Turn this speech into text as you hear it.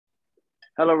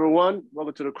Hello, everyone.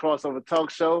 Welcome to the Crossover Talk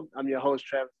Show. I'm your host,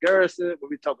 Travis Garrison. Where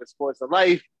we talking sports of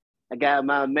life. I got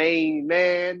my main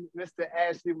man, Mr.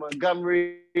 Ashley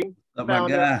Montgomery, Oh my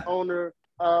founder, God. owner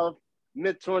of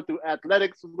Mentoring Through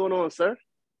Athletics. What's going on, sir?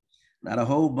 Not a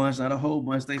whole bunch.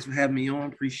 Thanks for having me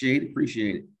on. Appreciate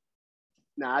it.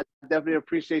 Nah, I definitely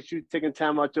appreciate you taking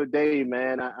time out your day,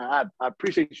 man. I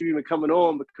appreciate you even coming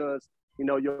on because,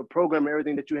 your program and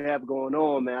everything that you have going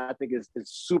on, man, I think it's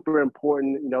super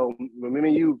important. When me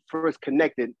and you first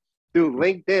connected through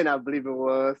LinkedIn, I believe it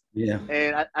was. Yeah.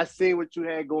 And I seen what you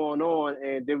had going on,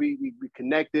 and then we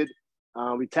connected.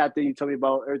 We tapped in. You told me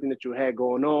about everything that you had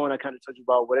going on. I kind of told you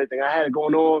about what everything I had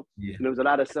going on. Yeah. And there was a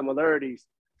lot of similarities.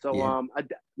 So, Yeah.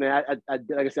 like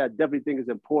I said, I definitely think it's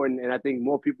important, and I think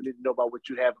more people need to know about what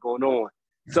you have going on.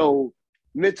 So,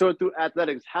 Mentor Through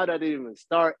Athletics, how did it even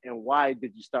start, and why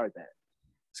did you start that?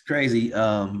 It's crazy.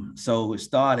 So it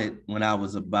started when I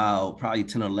was about probably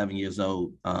 10 or 11 years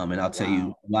old. And I'll tell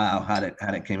you how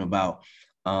that came about.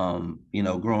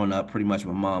 Growing up, pretty much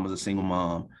my mom was a single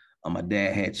mom. My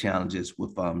dad had challenges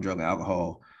with drug and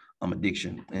alcohol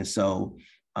addiction. And so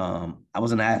I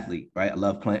was an athlete, right? I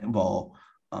loved playing ball.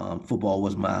 Football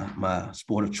was my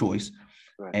sport of choice.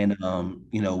 Right. And,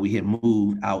 we had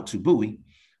moved out to Bowie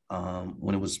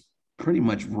when it was pretty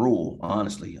much rural,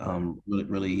 honestly,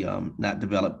 really not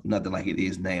developed, nothing like it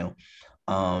is now.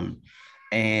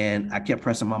 And I kept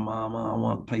pressing my mom, I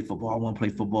want to play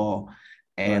football.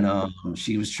 And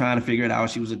she was trying to figure it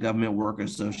out. She was a government worker,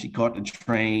 so she caught the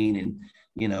train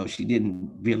and, she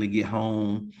didn't really get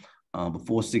home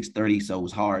before 6:30, so it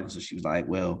was hard. So she was like,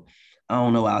 well, I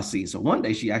don't know, I'll see. So one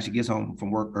day she actually gets home from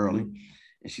work early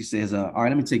and she says, all right,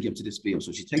 let me take you up to this field.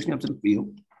 So she takes me up to the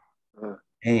field.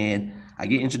 And I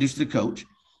get introduced to the coach,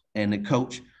 and the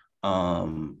coach,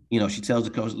 she tells the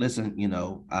coach, listen,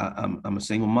 I'm a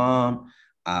single mom.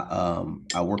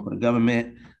 I work for the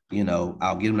government.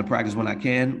 I'll get him to practice when I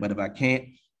can, but if I can't,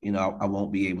 I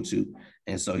won't be able to.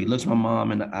 And so he looks my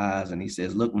mom in the eyes and he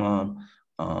says, look, mom,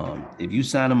 if you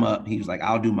sign him up, he was like,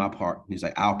 I'll do my part. He's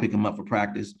like, I'll pick him up for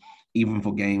practice, even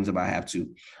for games if I have to.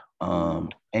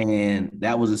 And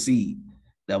that was a seed.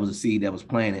 That was a seed that was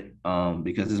planted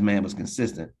because this man was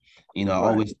consistent. I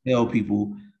always tell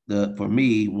people for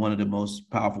me, one of the most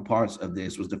powerful parts of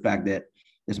this was the fact that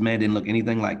this man didn't look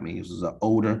anything like me. This was an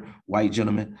older white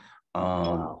gentleman,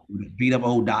 beat up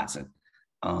old Dotson.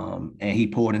 And he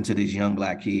poured into this young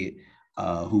Black kid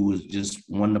who was just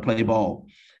wanting to play ball.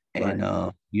 And,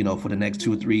 for the next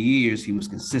 2 or 3 years, he was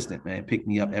consistent, man, picked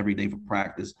me up every day for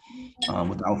practice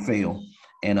without fail.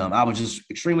 And I was just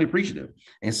extremely appreciative.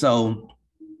 And so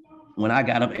when I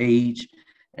got of age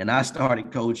and I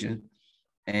started coaching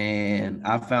and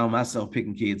I found myself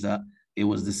picking kids up, it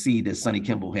was the seed that Sonny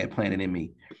Kimball had planted in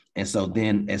me. And so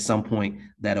then at some point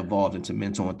that evolved into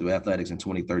Mentoring Through Athletics in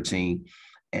 2013.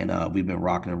 And we've been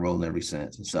rocking and rolling ever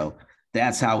since. And so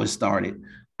that's how it started.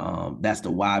 That's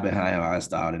the why behind how I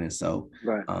started. And so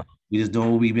we just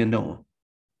doing what we've been doing.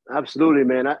 Absolutely,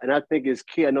 man. And I think it's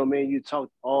key. I know, man, you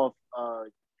talked off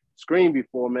screen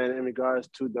before, man, in regards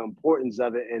to the importance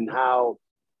of it and how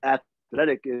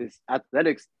athletics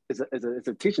is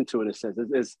a teaching tool in a sense.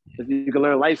 It's you can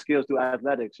learn life skills through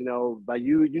athletics. By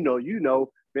you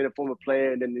being a former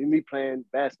player, and then me playing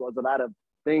basketball. There's a lot of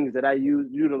things that I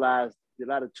utilize. A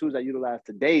lot of tools I utilize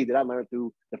today that I learned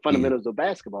through the fundamentals of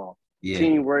basketball.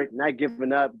 Teamwork, not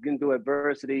giving up, getting through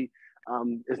adversity.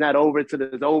 It's not over till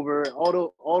it's over.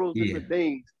 All those different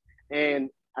things.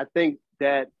 And I think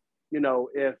that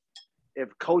if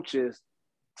coaches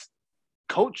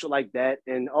coach like that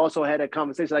and also had that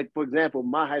conversation, like for example,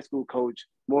 my high school coach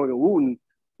Morgan Wooten,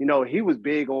 he was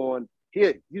big on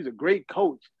he was a great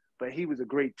coach, but he was a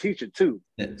great teacher too.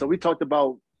 So we talked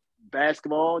about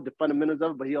basketball, the fundamentals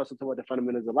of it, but he also talked about the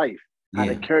fundamentals of life, how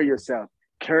to carry yourself,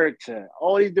 character,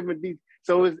 all these different things.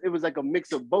 So it was like a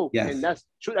mix of both. And that's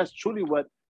truly what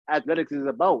athletics is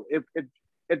about.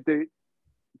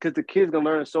 Because the kids gonna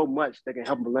learn so much that can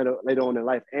help them later on in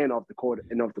life and off the court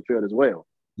and off the field as well.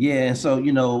 Yeah, and so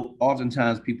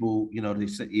oftentimes people, they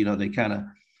say, they kind of,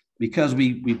 because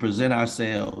we present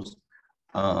ourselves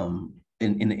in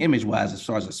the image wise as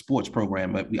far as a sports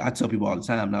program, but I tell people all the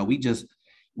time now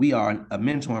we are a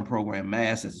mentoring program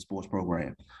masked as a sports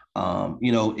program.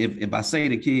 If I say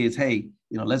to kids, hey,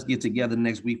 let's get together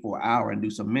next week for an hour and do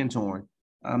some mentoring,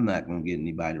 I'm not going to get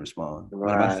anybody to respond. But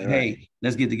if I say, hey,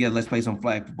 let's get together, let's play some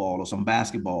flag football or some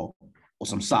basketball or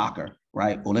some soccer,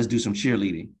 right? Or let's do some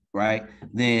cheerleading, right?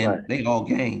 Then they all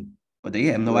game, but they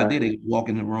have no idea. They walk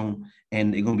in the room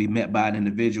and they're going to be met by an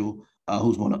individual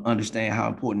who's going to understand how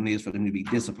important it is for them to be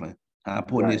disciplined, how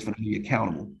important it is for them to be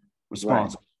accountable,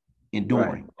 responsible.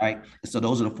 enduring, right? So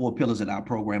those are the 4 pillars that our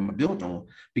program are built on,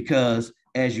 because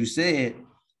as you said,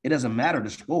 it doesn't matter the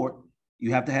sport.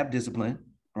 You have to have discipline,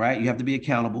 right? You have to be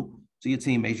accountable to your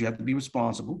teammates. You have to be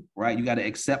responsible, right? You got to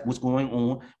accept what's going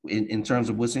on in terms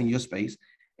of what's in your space.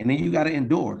 And then you got to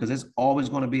endure, because there's always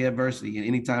going to be adversity in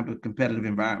any type of competitive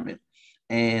environment.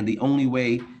 And the only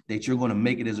way that you're going to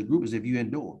make it as a group is if you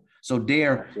endure. So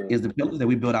there is the pillars that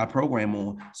we build our program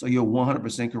on. So you're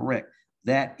 100% correct.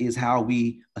 That is how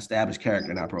we establish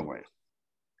character in our program.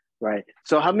 Right.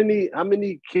 So how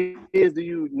many kids do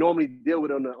you normally deal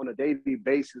with on a daily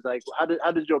basis? Like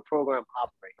how does your program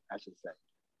operate, I should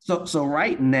say? So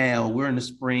right now we're in the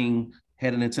spring,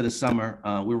 heading into the summer.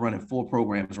 We're running 4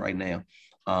 programs right now.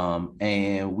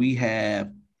 And we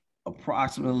have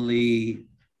approximately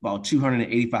about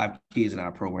 285 kids in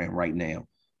our program right now,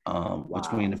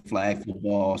 between the flag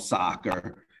football,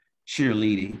 soccer,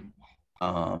 cheerleading,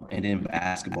 and then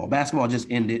basketball. Basketball just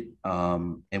ended,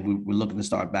 and we're looking to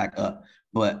start back up.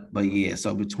 But yeah,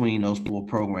 so between those 4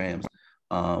 programs,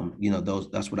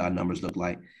 that's what our numbers look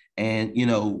like. And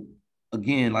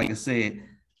again, like I said,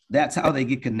 that's how they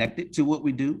get connected to what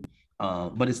we do.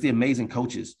 But it's the amazing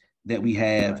coaches that we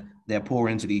have that pour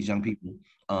into these young people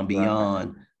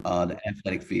beyond the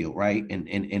athletic field, right? And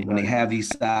when they have these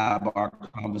sidebar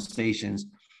conversations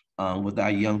with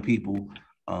our young people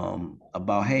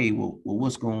about, hey, well,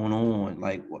 what's going on?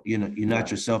 Like, you're not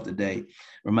yourself today.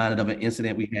 Reminded of an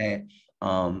incident we had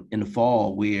in the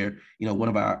fall where one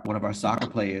of our soccer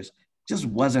players just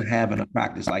wasn't having a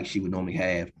practice like she would normally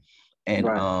have, and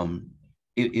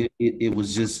it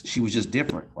was just, she was just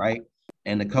different, right?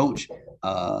 And the coach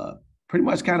pretty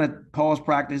much kind of paused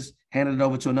practice, handed it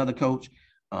over to another coach,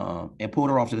 and pulled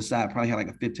her off to the side. Probably had like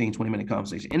a 15-20-minute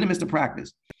conversation in the midst of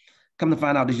practice. Come to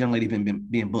find out, this young lady been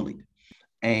being bullied.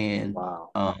 And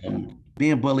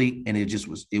being bullied, and it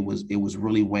was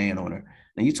really weighing on her.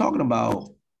 Now you're talking about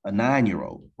a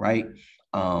 9-year-old, right?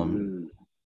 And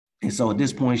so at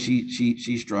this point,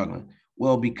 she's struggling.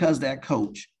 Well, because that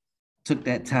coach took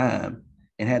that time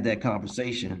and had that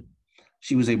conversation,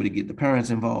 she was able to get the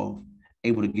parents involved,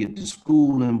 able to get the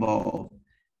school involved,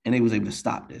 and they was able to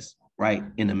stop this right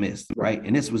in the midst, right?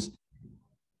 And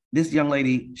this young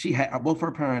lady, she had both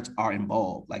her parents are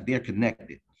involved, like they're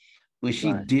connected. But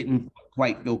she didn't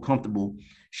quite feel comfortable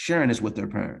sharing this with her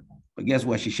parent. But guess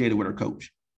what? She shared it with her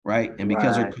coach, right? And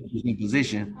because her coach was in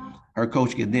position, her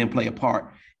coach could then play a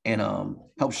part and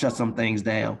help shut some things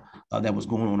down that was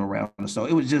going on around her. So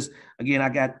it was just, again,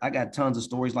 I got tons of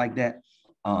stories like that.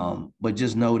 But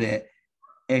just know that,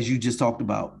 as you just talked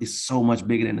about, it's so much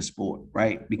bigger than the sport,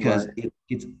 right? Because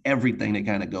it's everything that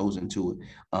kind of goes into it,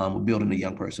 with building a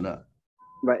young person up.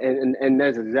 Right, and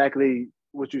that's exactly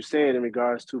what you're saying in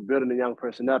regards to building a young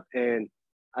person up. And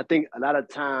I think a lot of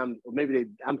times, or maybe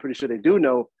I'm pretty sure they do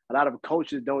know, a lot of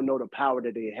coaches don't know the power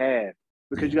that they have,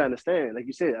 because you gotta understand, like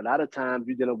you said, a lot of times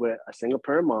you're dealing with a single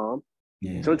parent mom.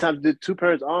 Sometimes the 2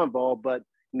 parents are involved, but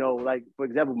like for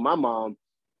example, my mom,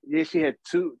 she had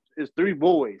 3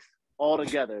 boys all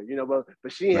together,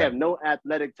 but she didn't have no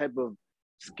athletic type of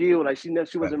skill. Like she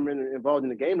wasn't really involved in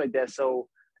the game like that. So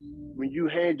when you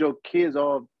hand your kids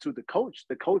off to the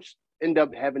coach end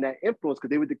up having that influence, because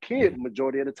they were the kid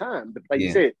majority of the time. Like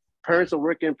you said, parents are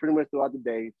working pretty much throughout the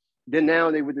day. Then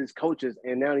now they were these coaches,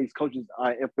 and now these coaches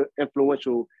are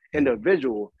influential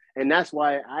individual. And that's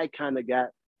why I kind of got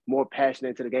more passionate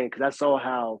into the game, because I saw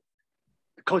how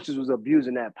the coaches was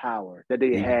abusing that power that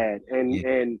they had.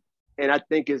 And I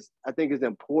think it's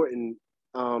important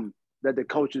that the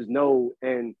coaches know,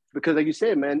 and because like you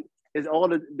said, man, it's all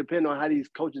depending on how these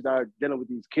coaches are dealing with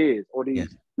these kids, or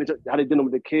how they dealing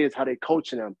with the kids, how they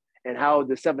coaching them, and how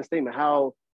the self-esteem,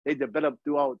 how they develop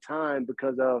throughout time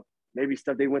because of maybe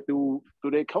stuff they went through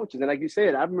their coaches. And like you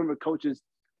said, I remember coaches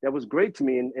that was great to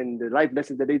me, and the life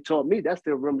lessons that they taught me, that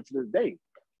still remember to this day.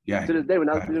 To this day when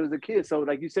I was a kid. So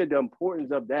like you said, the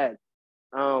importance of that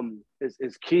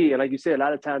is key. And like you said, a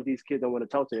lot of times these kids don't want to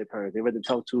talk to their parents. They rather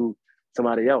talk to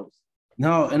somebody else.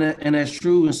 No, and that's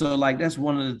true. And so like that's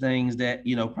one of the things that,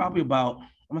 probably about, I'm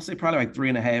gonna say probably like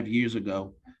 3.5 years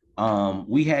ago,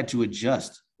 we had to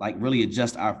really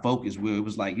adjust our focus, where it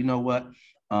was like, you know what,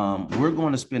 we're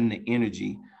going to spend the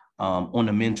energy on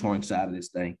the mentoring side of this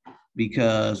thing,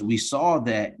 because we saw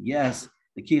that, yes,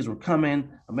 the kids were coming,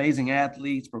 amazing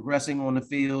athletes, progressing on the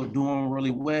field, doing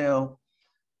really well,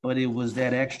 but it was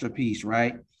that extra piece,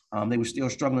 right? They were still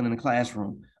struggling in the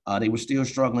classroom. They were still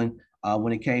struggling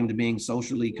when it came to being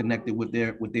socially connected with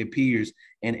their peers,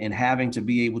 and having to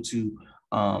be able to,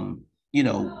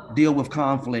 deal with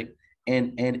conflict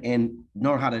and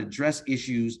know how to address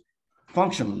issues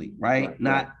functionally, right?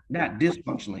 Not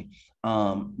dysfunctionally.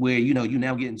 where, you know, you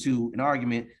now get into an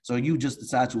argument. So you just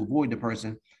decide to avoid the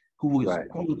person who was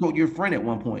quote unquote your friend at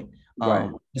one point.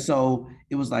 So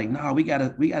it was like, no, we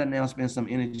gotta now spend some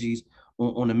energies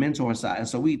on the mentoring side. And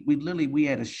so we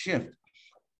had a shift.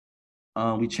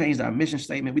 We changed our mission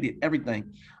statement. We did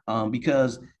everything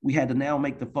because we had to now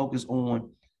make the focus on,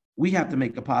 we have to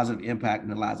make a positive impact in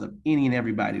the lives of any and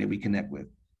everybody that we connect with,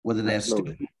 whether that's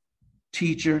student,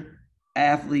 teacher,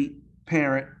 athlete,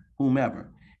 parent,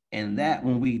 whomever. And that,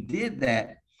 when we did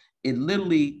that, it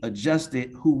literally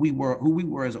adjusted who we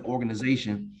were as an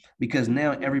organization, because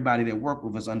now everybody that worked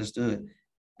with us understood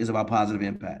it's about positive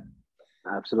impact.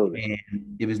 Absolutely.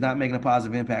 And if it's not making a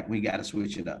positive impact, we got to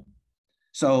switch it up.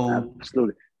 So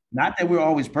absolutely, not that we're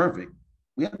always perfect.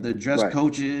 We have to address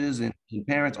coaches and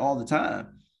parents all the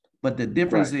time. But the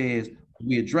difference is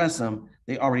we address them,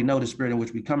 they already know the spirit in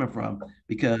which we're coming from,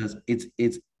 because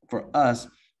it's for us,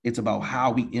 it's about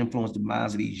how we influence the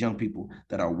minds of these young people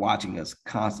that are watching us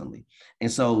constantly.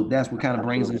 And so that's what kind of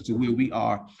brings us to where we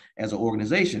are as an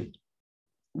organization.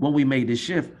 When we made this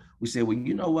shift, we said, well,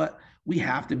 you know what? We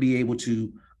have to be able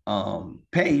to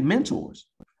pay mentors,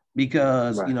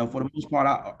 because, you know, for the most part,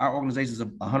 our organization is a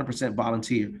 100%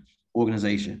 volunteer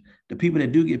organization. The people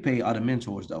that do get paid are the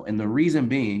mentors, though. And the reason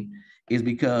being is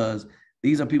because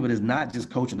these are people that's not just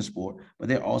coaching the sport, but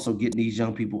they're also getting these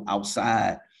young people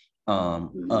outside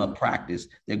practice.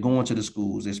 They're going to the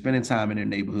schools, they're spending time in their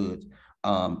neighborhoods.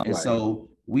 And so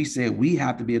we said we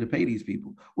have to be able to pay these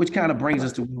people, which kind of brings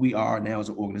us to who we are now as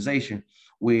an organization,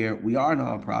 where we are a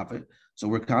nonprofit. So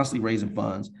we're constantly raising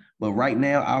funds. But right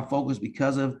now, our focus,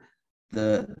 because of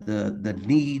the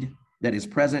need that is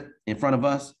present in front of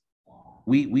us,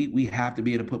 we have to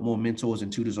be able to put more mentors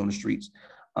and tutors on the streets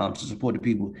to support the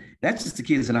people. That's just the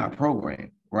kids in our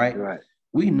program, right?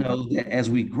 We know that as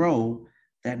we grow,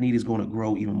 that need is going to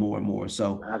grow even more and more.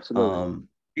 So absolutely,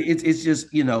 it's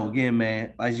just, you know, again,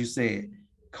 man, as you said,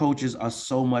 coaches are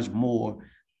so much more.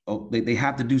 They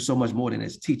have to do so much more than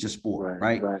it's teach a sport,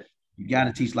 right? You got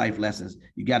to teach life lessons.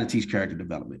 You got to teach character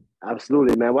development.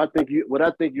 Absolutely, man. What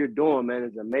I think you're doing, man,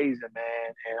 is amazing,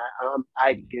 man. And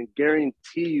I can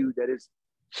guarantee you that it's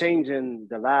changing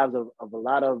the lives of a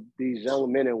lot of these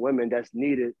young men and women that's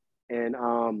needed. And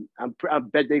I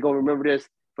bet they're gonna remember this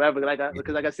forever.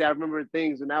 Because like I said, I remember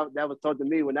things that was taught to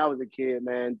me when I was a kid,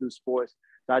 man, through sports.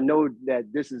 So I know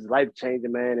that this is life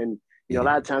changing, man. And you know, a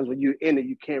lot of times when you're in it,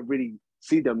 you can't really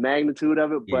see the magnitude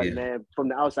of it. But man, from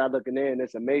the outside looking in,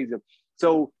 it's amazing.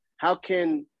 So how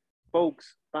can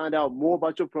folks find out more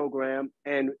about your program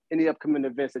and any upcoming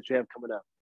events that you have coming up?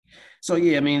 So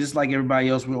yeah, I mean, just like everybody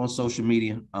else, we're on social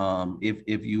media.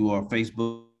 If you are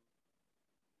Facebook,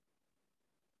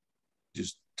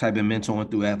 just type in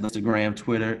Mentoring Through Athletics. Instagram,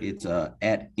 Twitter, it's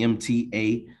at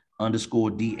MTA_DARE.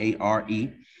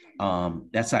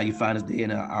 That's how you find us there.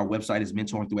 And our website is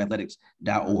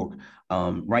mentoringthroughathletics.org.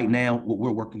 Right now, what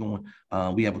we're working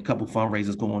on, we have a couple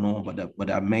fundraisers going on, but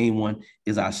our main one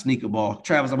is our sneaker ball.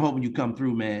 Travis, I'm hoping you come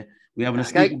through, man. We're having a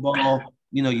sneaker ball.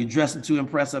 You know, you're dressing to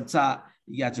impress up top.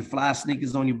 You got your fly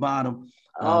sneakers on your bottom.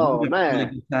 Oh, man. Really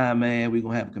good time, man. We're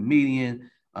going to have a comedian,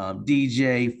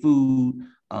 DJ, food,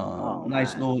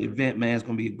 nice little event, man. It's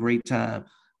going to be a great time.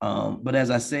 But as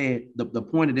I said, the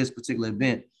point of this particular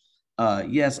event,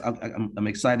 yes, I'm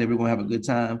excited that we're going to have a good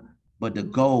time, but the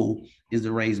goal is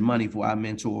to raise money for our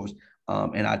mentors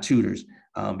and our tutors,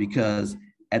 because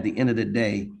at the end of the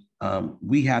day,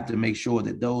 we have to make sure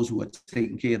that those who are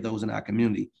taking care of those in our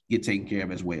community get taken care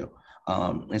of as well.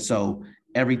 And so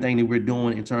everything that we're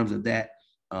doing in terms of that,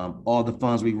 all the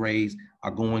funds we raise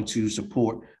are going to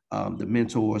support the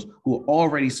mentors who are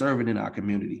already serving in our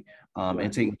community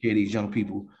and taking care of these young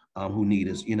people who need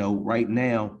us. You know, right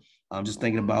now, I'm just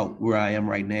thinking about where I am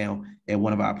right now at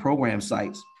one of our program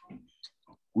sites.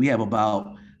 We have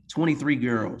about 23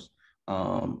 girls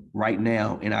right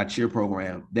now in our cheer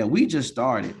program that we just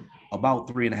started about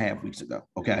 3.5 weeks ago.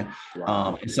 Okay.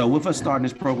 And so with us starting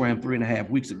this program 3.5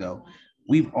 weeks ago,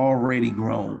 we've already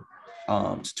grown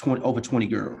to over 20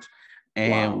 girls.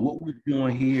 And what we're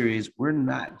doing here is we're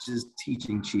not just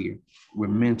teaching cheer, we're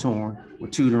mentoring, we're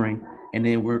tutoring, and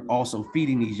then we're also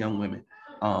feeding these young women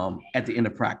at the end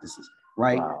of practices,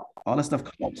 right? All that stuff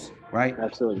costs, right?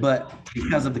 Absolutely. But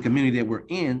because of the community that we're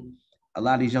in, a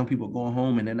lot of these young people are going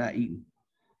home and they're not eating.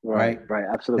 Right.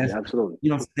 Absolutely. Absolutely. You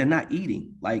know, they're not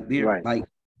eating. Like they're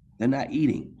not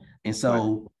eating. And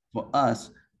so for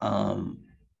us,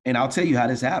 and I'll tell you how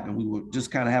this happened. We were just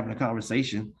kind of having a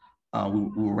conversation. We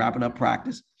were wrapping up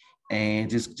practice and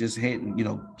just heading, you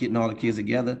know, getting all the kids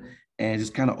together, and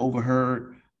just kind of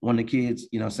overheard one of the kids,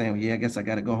 you know, saying, "Yeah, I guess I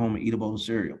got to go home and eat a bowl of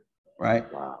cereal."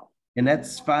 Right. Wow. And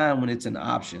that's fine when it's an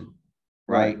option.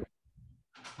 Right.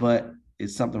 but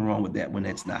it's something wrong with that when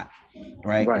it's not.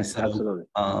 Right. Right. And so,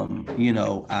 Absolutely. you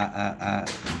know,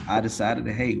 I decided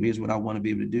that, hey, here's what I want to be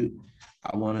able to do.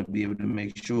 I want to be able to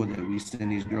make sure that we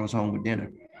send these girls home with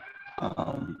dinner.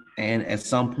 And at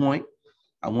some point,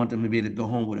 I want them to be able to go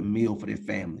home with a meal for their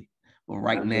family. But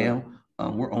right Absolutely.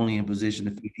 now, we're only in position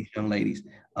to feed these young ladies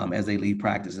as they leave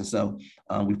practice. And so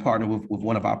we partner with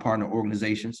one of our partner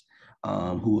organizations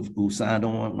who signed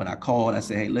on. When I called, I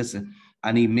said, hey, listen,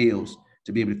 I need meals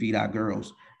to be able to feed our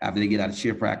girls after they get out of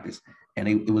cheer practice. And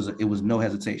it was no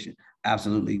hesitation.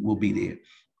 Absolutely, we'll be there.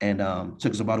 And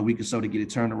took us about a week or so to get it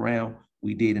turned around.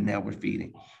 We did, and now we're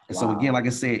feeding. And so again, like I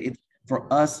said,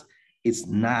 for us, it's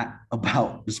not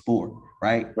about the sport,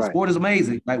 right? The sport is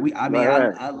amazing, right?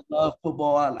 I love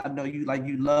football. I know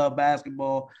you love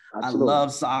basketball. Absolutely. I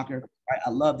love soccer, right? I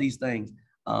love these things.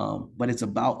 But it's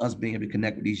about us being able to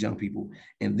connect with these young people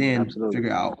and then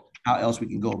figure out how else we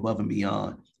can go above and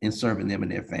beyond in serving them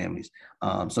and their families.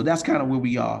 So that's kind of where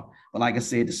we are. But like I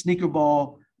said, the sneaker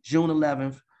ball, June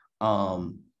 11th,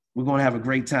 we're going to have a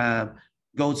great time.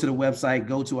 Go to the website,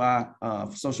 go to our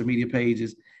social media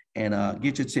pages, and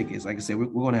get your tickets. Like I said, we're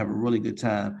going to have a really good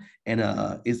time, and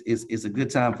it's a good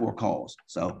time for a cause.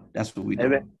 So that's what we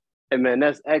do. Hey man,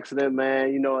 that's excellent,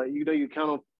 man. You know, you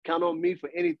count on me for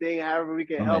anything, however we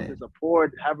can help and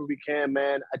support, however we can,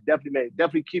 man. I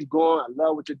definitely keep going. I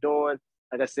love what you're doing.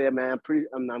 Like I said, man,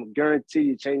 I'm guaranteed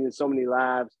you're changing so many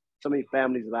lives, so many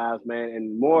families' lives, man.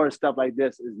 And more stuff like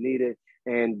this is needed,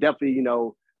 and definitely, you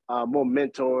know, more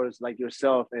mentors like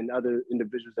yourself and other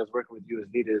individuals that's working with you is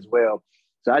needed as well.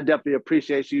 So I definitely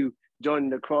appreciate you joining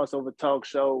the Crossover Talk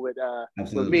Show with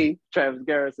me, Travis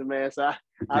Garrison, man. So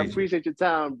I appreciate your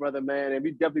time, brother, man. And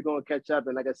we definitely gonna catch up.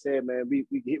 And like I said, man,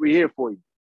 we're here for you.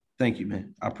 Thank you,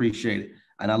 man. I appreciate it.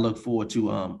 And I look forward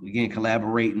to again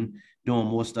collaborating, doing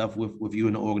more stuff with you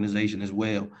and the organization as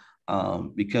well.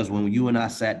 Because when you and I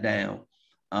sat down,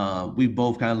 we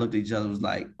both kind of looked at each other, was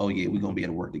like, oh yeah, we're gonna be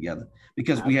able to work together.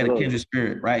 Because we had a kindred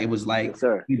spirit, right? It was like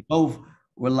we both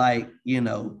were like, you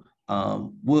know,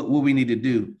 what we need to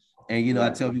do. And, you know, I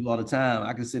tell people all the time,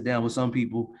 I can sit down with some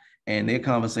people and their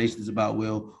conversations about,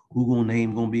 well, who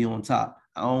gonna be on top?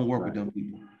 I don't work with them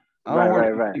people. I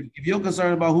don't work. If you're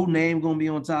concerned about who name gonna be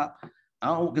on top,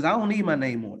 because I don't need my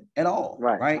name on it at all.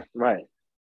 Right.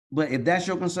 But if that's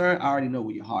your concern, I already know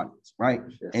where your heart is, right?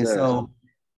 So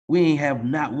we ain't have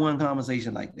not one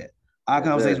conversation like that. Our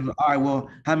conversation was, all right, well,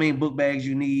 how many book bags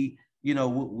you need? You know,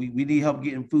 we need help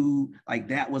getting food. Like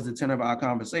that was the tenor of our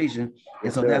conversation.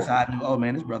 And so that's how I knew, oh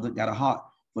man, this brother got a heart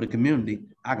for the community.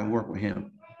 I can work with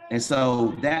him. And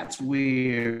so that's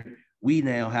where we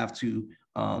now have to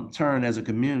turn as a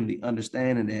community,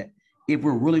 understanding that if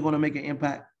we're really going to make an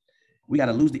impact, we got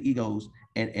to lose the egos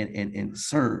and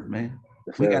serve, man.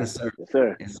 We got to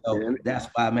serve. And so that's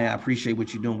why, man, I appreciate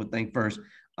what you're doing with Think First,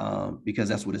 because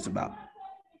that's what it's about.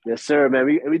 Yes, sir, man.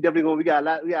 We definitely we got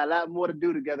a lot more to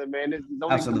do together, man. It's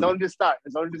only the start.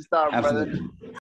 It's only the start, brother.